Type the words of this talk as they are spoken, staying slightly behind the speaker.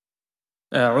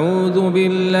أعوذ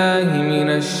بالله من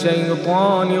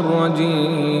الشيطان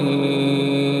الرجيم.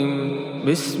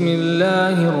 بسم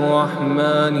الله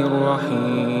الرحمن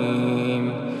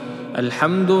الرحيم.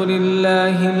 الحمد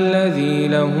لله الذي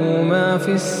له ما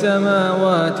في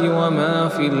السماوات وما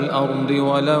في الأرض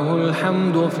وله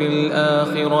الحمد في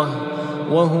الآخرة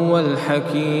وهو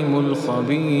الحكيم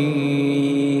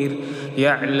الخبير.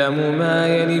 يعلم ما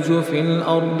يلج في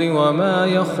الأرض وما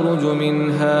يخرج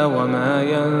منها وما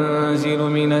ينزل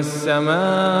من السماء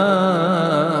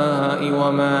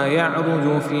وما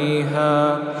يعرج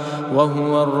فيها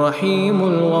وهو الرحيم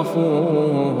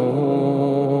الغفور.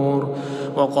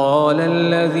 وقال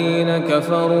الذين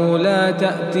كفروا لا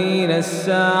تأتينا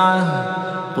الساعة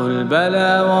قل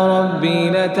بلى وربي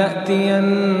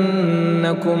لتأتينكم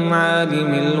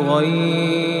عالم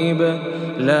الغيب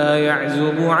لا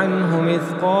يعزب عنه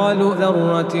مثقال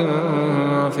ذرة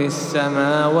في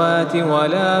السماوات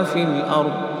ولا في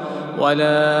الأرض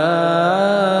ولا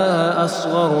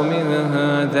أصغر من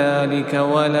ذلك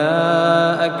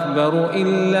ولا أكبر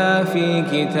إلا في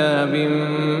كتاب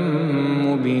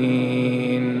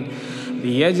مبين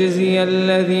ليجزي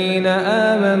الذين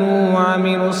آمنوا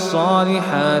وعملوا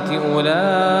الصالحات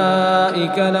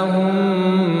أولئك لهم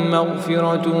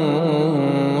مغفرة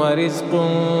ورزق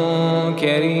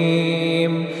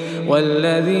كريم.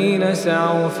 والذين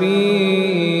سعوا في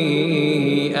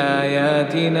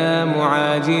آياتنا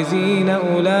معاجزين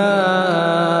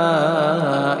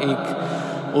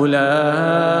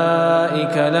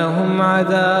أولئك لهم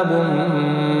عذاب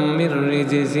من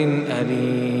رجز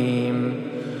أليم.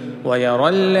 ويرى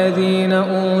الذين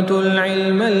أوتوا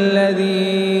العلم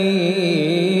الذي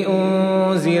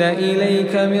أنزل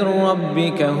إليك من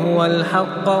ربك هو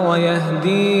الحق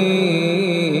ويهدي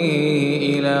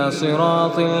إلى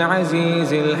صراط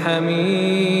العزيز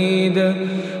الحميد.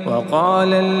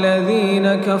 وقال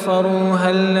الذين كفروا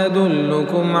هل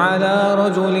ندلكم على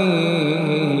رجل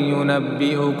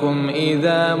ينبئكم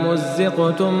إذا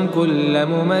مزقتم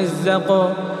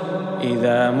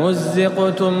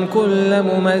كل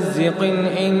ممزق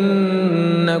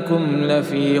إنكم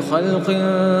لفي خلق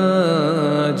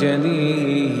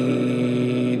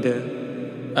جديد.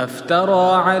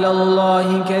 أفترى على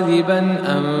الله كذبا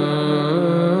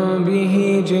أم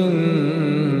به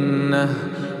جنة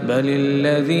بل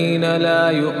الذين لا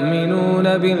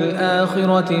يؤمنون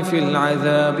بالآخرة في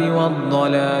العذاب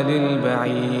والضلال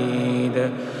البعيد.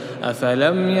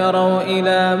 أفلم يروا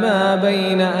إلى ما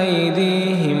بين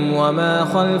أيديهم وما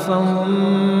خلفهم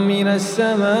من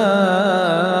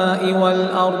السماء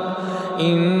والأرض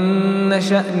إن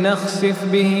نشأ نخسف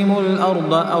بهم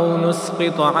الأرض أو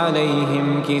نسقط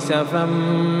عليهم كسفا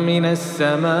من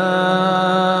السماء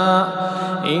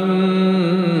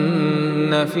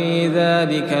إن في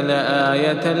ذلك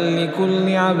لآية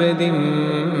لكل عبد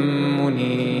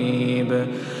منيب.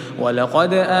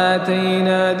 ولقد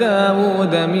آتينا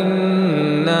داود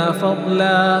منا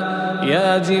فضلا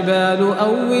يا جبال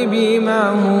أوبي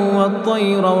معه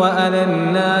والطير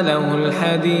وألنا له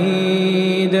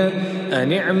الحديد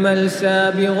أن اعمل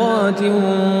سابغات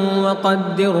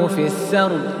وقدر في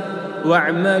السرد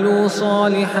واعملوا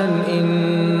صالحا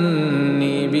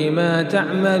إني بما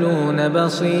تعملون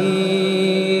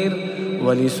بصير.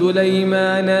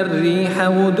 ولسليمان الريح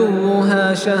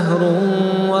غدوها شهر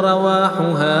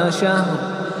ورواحها شهر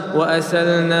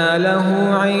وأسلنا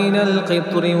له عين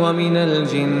القطر ومن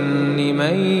الجن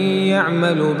من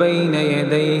يعمل بين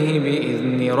يديه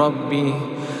بإذن ربه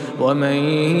ومن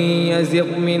يزغ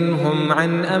منهم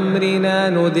عن أمرنا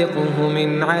نذقه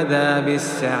من عذاب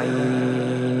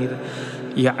السعير.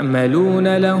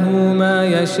 يعملون له ما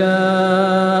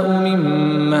يشاء من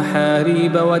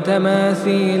محاريب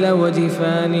وتماثيل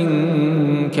وجفان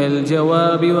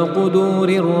كالجواب وقدور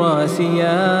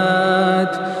الراسيات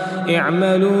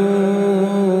اعملوا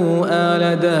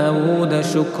آل داود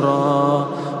شكرا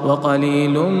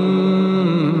وقليل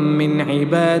من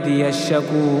عبادي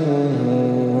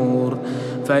الشكور.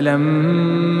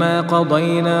 فلما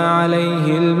قضينا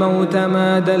عليه الموت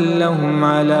ما دلهم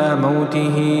على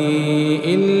موته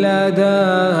إلا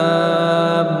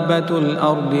دابة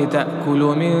الأرض تأكل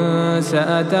من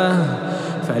سأته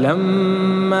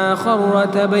فلما خر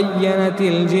تبينت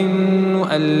الجن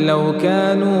أن لو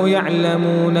كانوا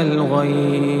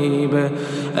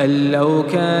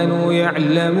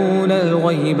يعلمون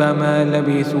الغيب ما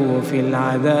لبثوا في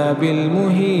العذاب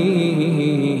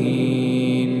المهين.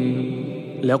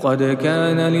 لقد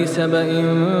كان لسبإ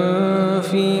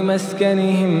في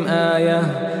مسكنهم آية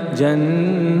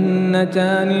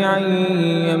جنتان عن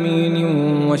يمين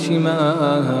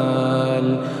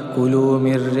وشمال كلوا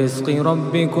من رزق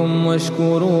ربكم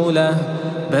واشكروا له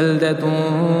بلدة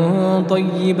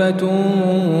طيبة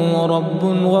ورب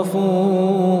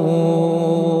غفور.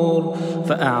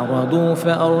 فأعرضوا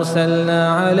فأرسلنا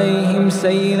عليهم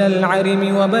سيل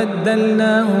العرم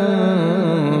وبدلناهم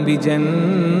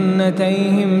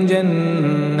بجنتيهم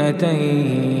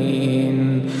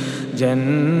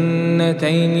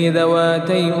جنتين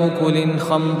ذواتي أكل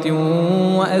خمط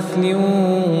وأثل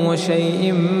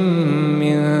وشيء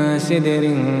من سدر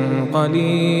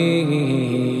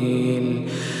قليل،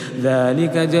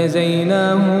 ذلك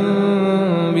جزيناهم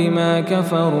بما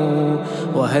كفروا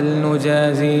وهل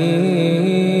نجازي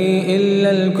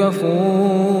إلا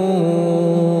الكفور.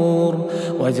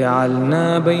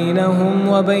 وجعلنا بينهم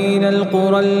وبين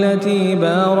القرى التي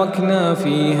باركنا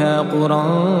فيها قرى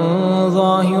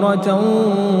ظاهرة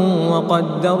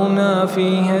وقدرنا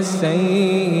فيها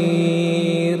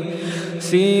السير،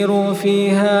 سيروا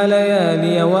فيها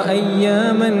ليالي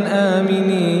وأياما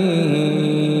آمنين.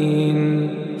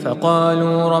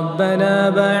 فقالوا ربنا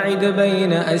باعد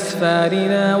بين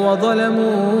أسفارنا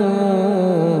وظلموا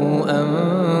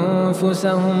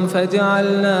أنفسهم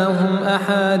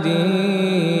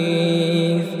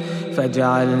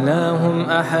فجعلناهم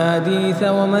أحاديث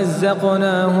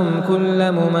ومزقناهم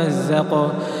كل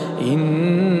ممزق،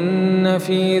 إن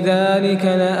في ذلك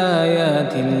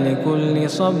لآيات لكل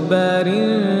صبار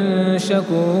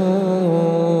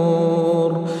شكور.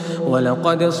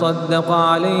 ولقد صدق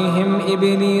عليهم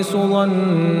إبليس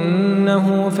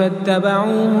ظنه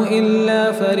فاتبعوه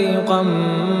إلا فريقا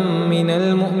من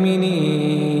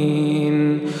المؤمنين،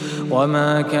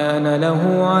 وما كان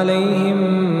له عليهم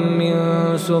من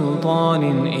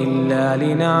سلطان إلا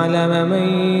لنعلم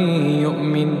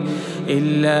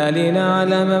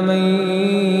من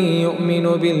يؤمن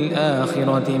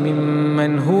بالآخرة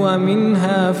ممن هو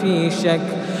منها في شك،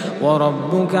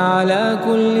 وربك على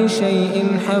كل شيء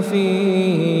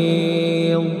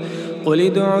حفيظ. قل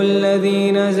ادعوا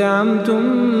الذين زعمتم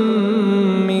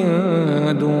من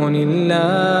دون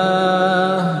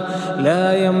الله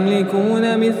لا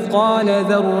يملكون مثقال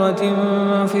ذرة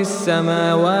في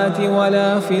السماوات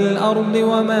ولا في الأرض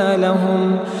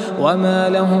وما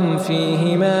لهم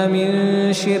فيهما من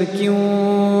شرك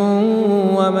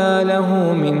وما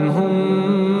له منهم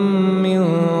من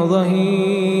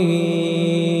ظهير.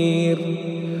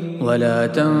 ولا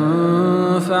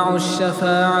تنفع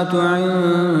الشفاعة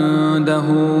عنده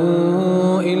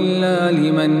إلا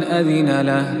لمن أذن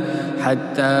له،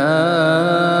 حتى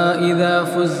إذا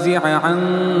فزع عن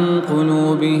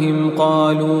قلوبهم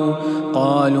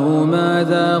قالوا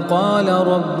ماذا قال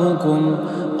ربكم؟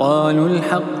 قالوا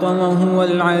الحق وهو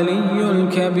العلي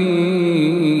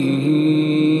الكبير.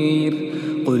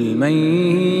 قل من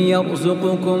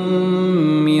يرزقكم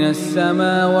من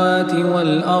السماوات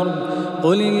والأرض؟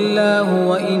 قل الله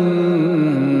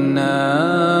وإنا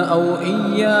أو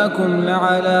إياكم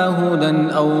لعلى هدى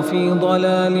أو في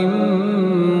ضلال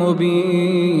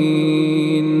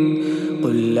مبين.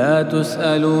 قل لا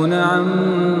تسألون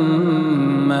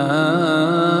عما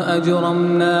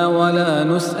أجرمنا ولا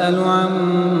نسأل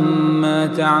عما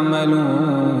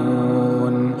تعملون.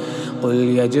 قل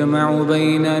يجمع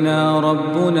بيننا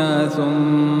ربنا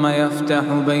ثم يفتح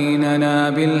بيننا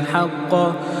بالحق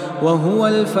وهو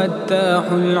الفتاح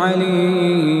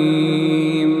العليم.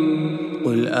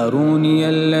 قل أروني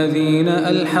الذين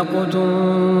ألحقتم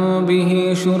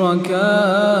به شركاء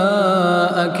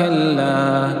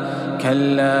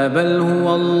كلا بل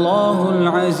هو الله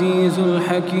العزيز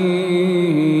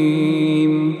الحكيم.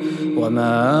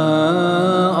 وما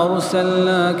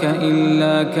أرسلناك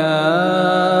إلا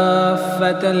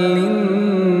كافة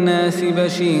للناس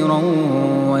بشيرا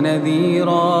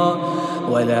ونذيرا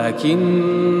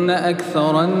ولكن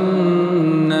أكثر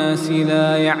الناس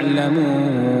لا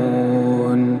يعلمون.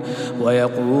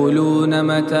 ويقولون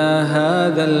متى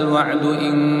هذا الوعد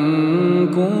إن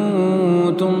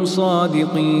كنتم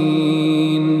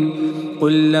صادقين.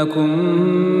 قل لكم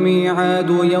ميعاد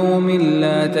يوم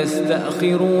لا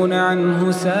تستأخرون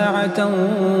عنه ساعة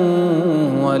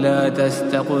ولا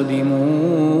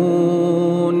تستقدمون.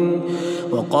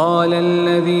 وقال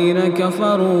الذين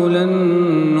كفروا لن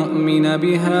نؤمن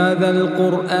بهذا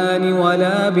القرآن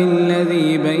ولا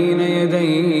بالذي بين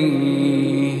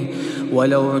يديه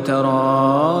ولو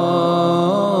ترى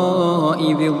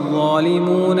إذ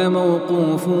الظالمون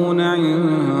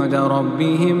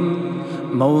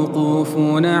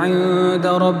موقوفون عند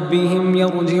ربهم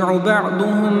يرجع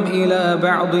بعضهم إلى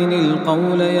بعض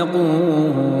القول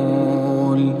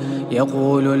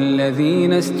يقول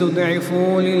الذين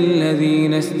استضعفوا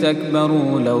للذين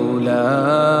استكبروا لولا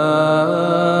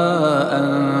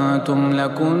أنتم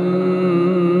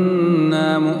لكنا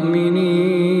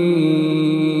مؤمنين.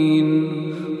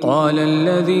 قال وقال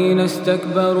الذين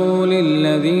استكبروا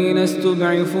للذين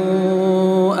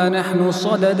استضعفوا أنحن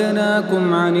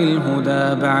صددناكم عن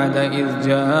الهدى بعد إذ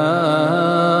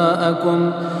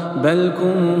جاءكم بل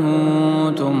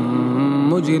كنتم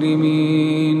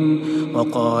مجرمين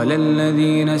وقال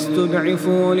الذين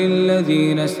استضعفوا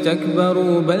للذين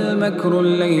استكبروا بل مكر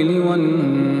الليل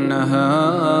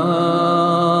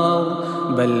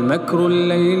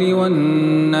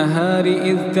والنهار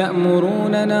إذ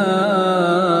تأمروننا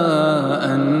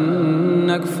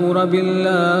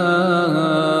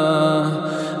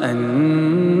أن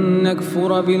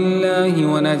نكفر بالله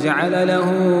ونجعل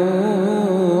له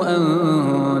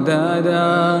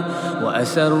أندادا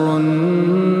وأسروا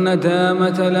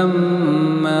الندامة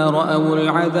لما رأوا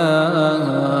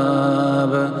العذاب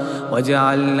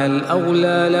وجعلنا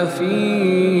الأغلال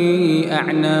في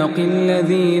أعناق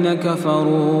الذين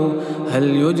كفروا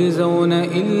هل يجزون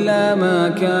إلا ما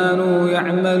كانوا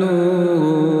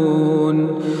يعملون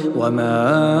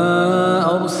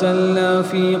وما أرسلنا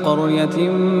في قرية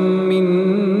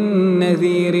من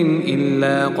نذير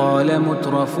إلا قال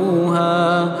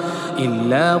مترفوها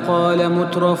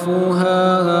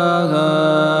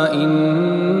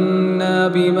إنا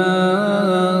بما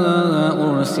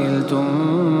أرسلتم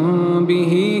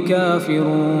به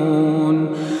كافرون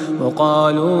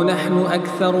وقالوا نحن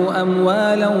أكثر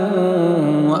أموالا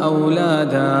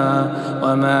وأولادا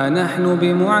وما نحن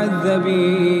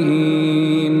بمعذبين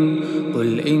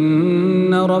قل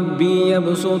إن ربي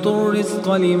يبسط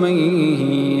الرزق لمن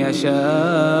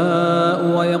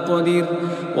يشاء ويقدر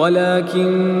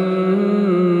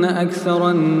ولكن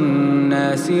أكثر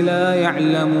الناس لا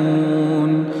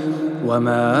يعلمون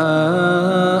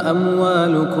وما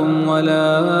أموالكم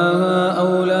ولا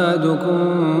أولادكم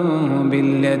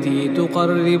بالتي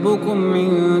تقربكم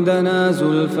عندنا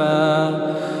زلفى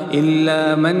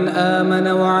إلا من آمن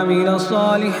وعمل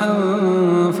صالحا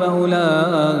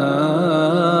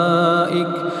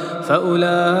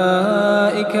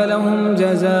فأولئك لهم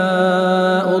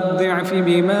جزاء الضعف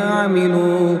بما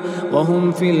عملوا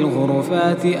وهم في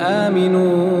الغرفات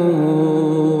آمنون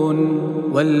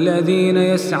والذين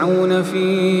يسعون في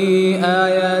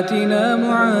آياتنا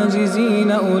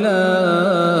معاجزين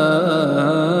أولئك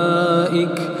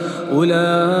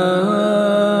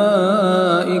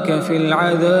في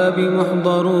العذاب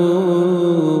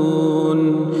محضرون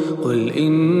قل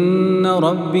إن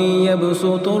ربي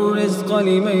يبسط الرزق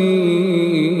لمن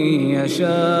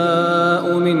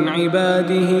يشاء من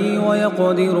عباده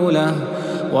ويقدر له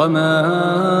وما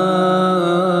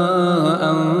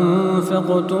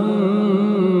أنفقتم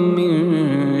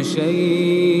من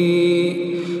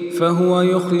شيء فهو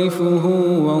يخلفه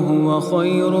وهو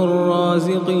خير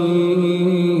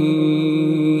الرازقين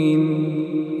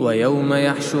ويوم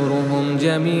يحشرهم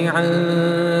جميعا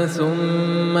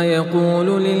ثم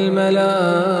يقول للملائكة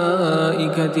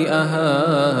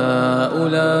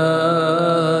أهؤلاء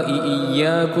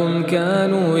إياكم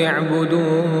كانوا يعبدون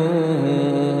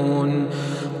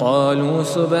قالوا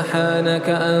سبحانك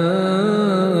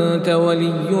أنت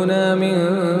ولينا من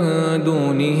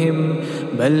دونهم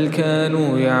بل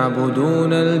كانوا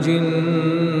يعبدون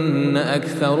الجن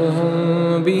أكثرهم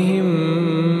بهم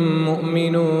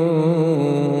مؤمنون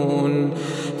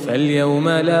فاليوم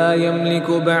لا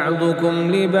يملك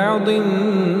بعضكم لبعض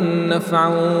نفعا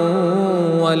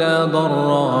ولا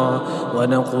ضرا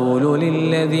ونقول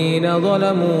للذين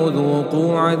ظلموا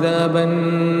ذوقوا عذاب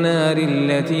النار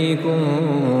التي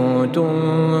كنتم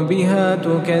بها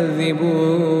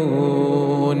تكذبون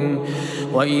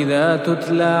وإذا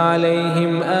تتلى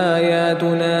عليهم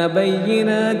آياتنا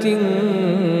بينات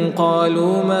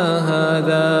قالوا ما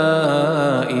هذا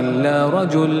إلا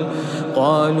رجل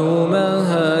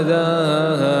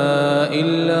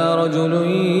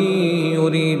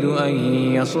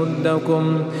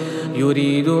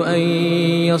يريد أن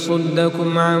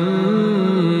يصدكم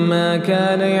عما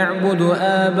كان يعبد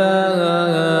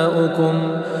آباؤكم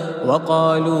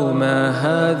وقالوا ما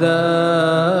هذا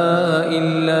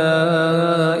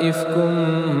إلا إفك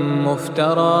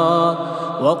مفترى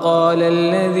وقال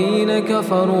الذين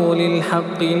كفروا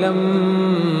للحق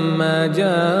لما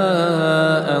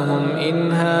جاءهم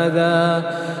إن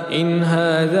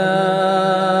هذا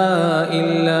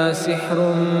إلا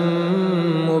سحر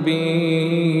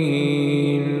مبين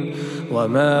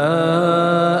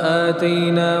وما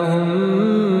آتيناهم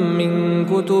من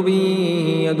كتب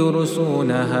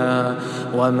يدرسونها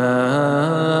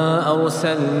وما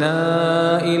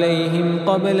أرسلنا إليهم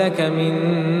قبلك من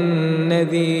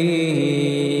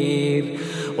نذير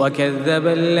وكذب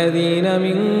الذين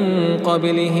من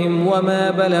قبلهم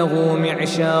وما بلغوا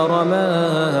معشار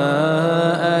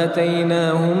ما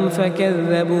آتيناهم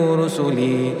فكذبوا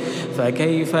رسلي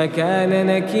فكيف كان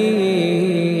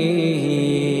نكير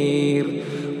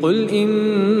قل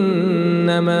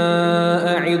إنما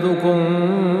أعظكم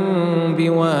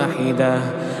بواحدة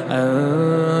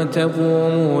أن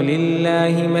تقوموا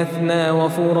لله مثنى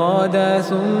وفرادا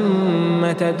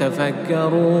ثم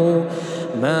تتفكروا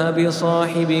ما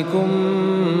بصاحبكم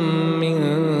من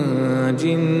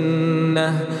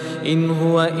جنة إن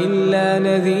هو إلا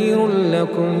نذير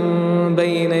لكم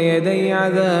بين يدي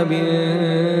عذاب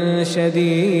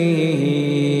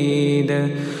شديد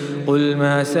قل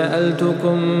ما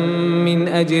سألتكم من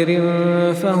أجر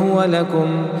فهو لكم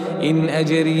إن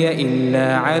أجري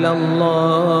إلا على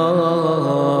الله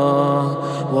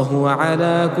وهو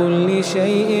على كل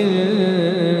شيء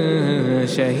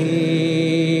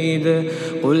شهيد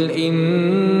قل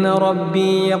إن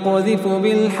ربي يقذف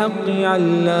بالحق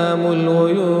علام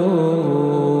الغيوب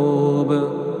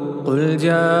قل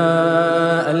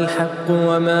جاء الحق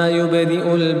وما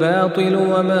يبدئ الباطل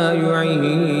وما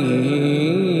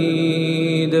يعيد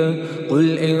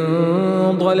قل إن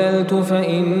ضللت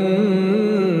فإنما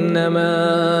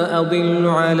أضل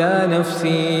على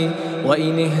نفسي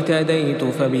وإن اهتديت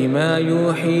فبما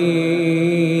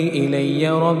يوحي إلي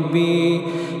ربي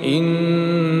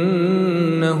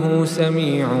إنه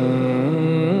سميع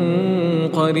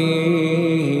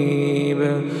قريب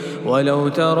ولو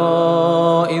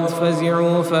ترى إذ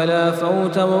فزعوا فلا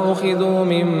فوت وأخذوا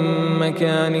من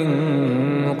مكان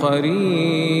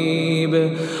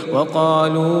قريب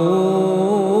وقالوا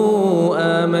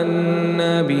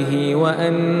آمنا به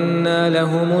وأنى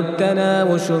لهم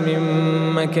التناوش من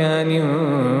مكان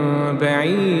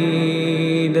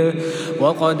بعيد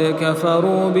وقد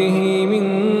كفروا به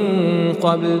من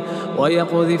قبل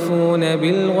ويقذفون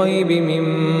بالغيب من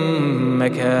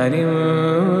مكان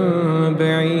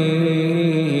بعيد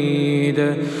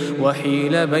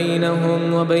وحيل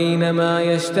بينهم وبين ما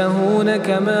يشتهون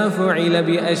كما فعل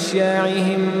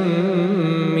بأشياعهم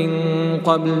من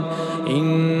قبل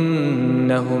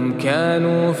إنهم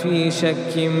كانوا في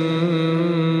شك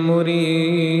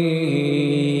مريب